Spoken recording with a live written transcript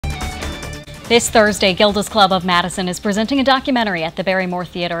This Thursday, Gilda's Club of Madison is presenting a documentary at the Barrymore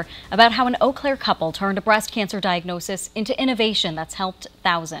Theater about how an Eau Claire couple turned a breast cancer diagnosis into innovation that's helped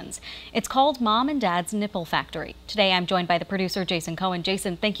thousands. It's called Mom and Dad's Nipple Factory. Today, I'm joined by the producer, Jason Cohen.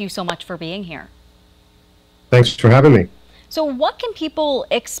 Jason, thank you so much for being here. Thanks for having me. So what can people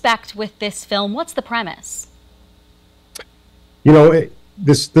expect with this film? What's the premise? You know,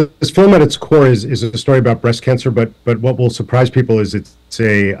 this film at its core is a story about breast cancer, but what will surprise people is it's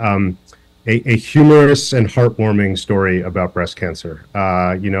a humorous and heartwarming story about breast cancer.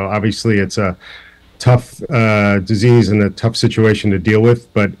 You know, obviously it's a tough disease and a tough situation to deal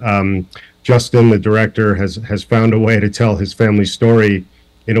with, but Justin, the director, has found a way to tell his family's story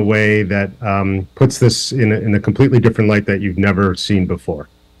in a way that puts this in a completely different light that you've never seen before.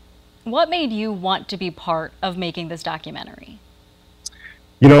 What made you want to be part of making this documentary?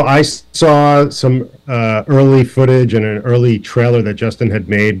 You know, I saw some early footage and an early trailer that Justin had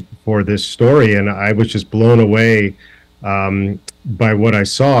made for this story, and I was just blown away by what I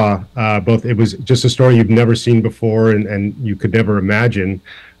saw. It was just a story you've never seen before and you could never imagine.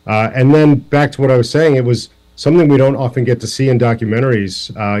 And then back to what I was saying, it was something we don't often get to see in documentaries.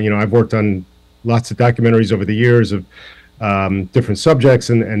 You know, I've worked on lots of documentaries over the years of different subjects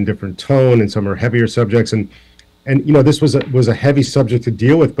and different tone, and some are heavier subjects. And you know, this was a heavy subject to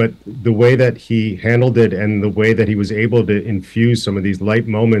deal with, but the way that he handled it and the way that he was able to infuse some of these light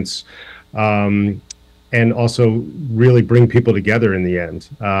moments and also really bring people together in the end.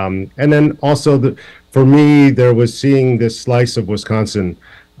 And then also, for me, there was seeing this slice of Wisconsin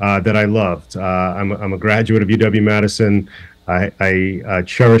that I loved. I'm a graduate of UW-Madison. I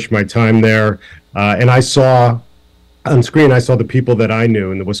cherish my time there. And I saw on screen, I saw the people that I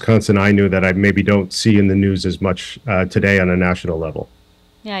knew in the Wisconsin I knew that I maybe don't see in the news as much today on a national level.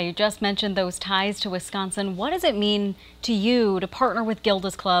 Yeah, you just mentioned those ties to Wisconsin. What does it mean to you to partner with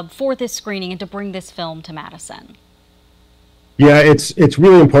Gilda's Club for this screening and to bring this film to Madison? Yeah, it's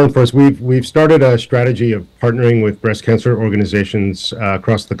really important for us. We've started a strategy of partnering with breast cancer organizations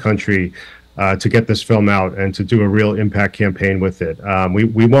across the country to get this film out and to do a real impact campaign with it.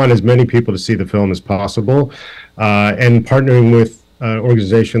 We want as many people to see the film as possible, and partnering with an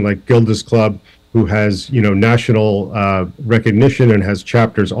organization like Gilda's Club, who has, you know, national recognition and has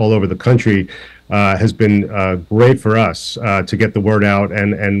chapters all over the country, has been great for us to get the word out,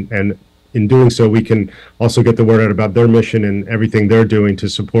 and in doing so, we can also get the word out about their mission and everything they're doing to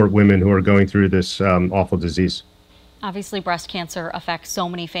support women who are going through this awful disease. Obviously, breast cancer affects so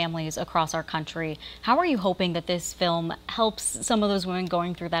many families across our country. How are you hoping that this film helps some of those women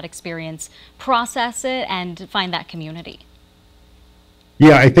going through that experience process it and find that community?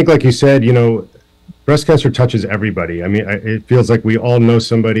 Yeah, I think, like you said, you know, breast cancer touches everybody. I mean, it feels like we all know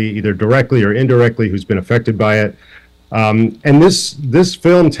somebody, either directly or indirectly, who's been affected by it. And this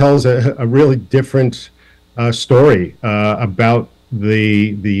film tells a really different story about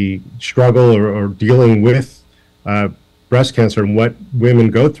the struggle or dealing with breast cancer and what women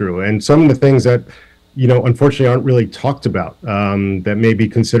go through, and some of the things that, you know, unfortunately aren't really talked about, that may be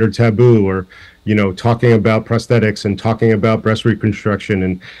considered taboo, or, you know, talking about prosthetics and talking about breast reconstruction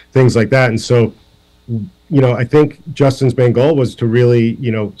and things like that. And so, you know, I think Justin's main goal was to really,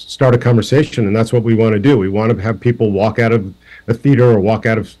 you know, start a conversation, and that's what we want to do. We want to have people walk out of the theater or walk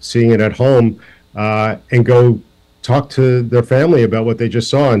out of seeing it at home and go talk to their family about what they just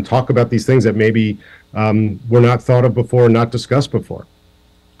saw and talk about these things that maybe were not thought of before, not discussed before.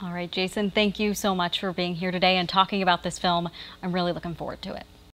 All right, Jason, thank you so much for being here today and talking about this film. I'm really looking forward to it.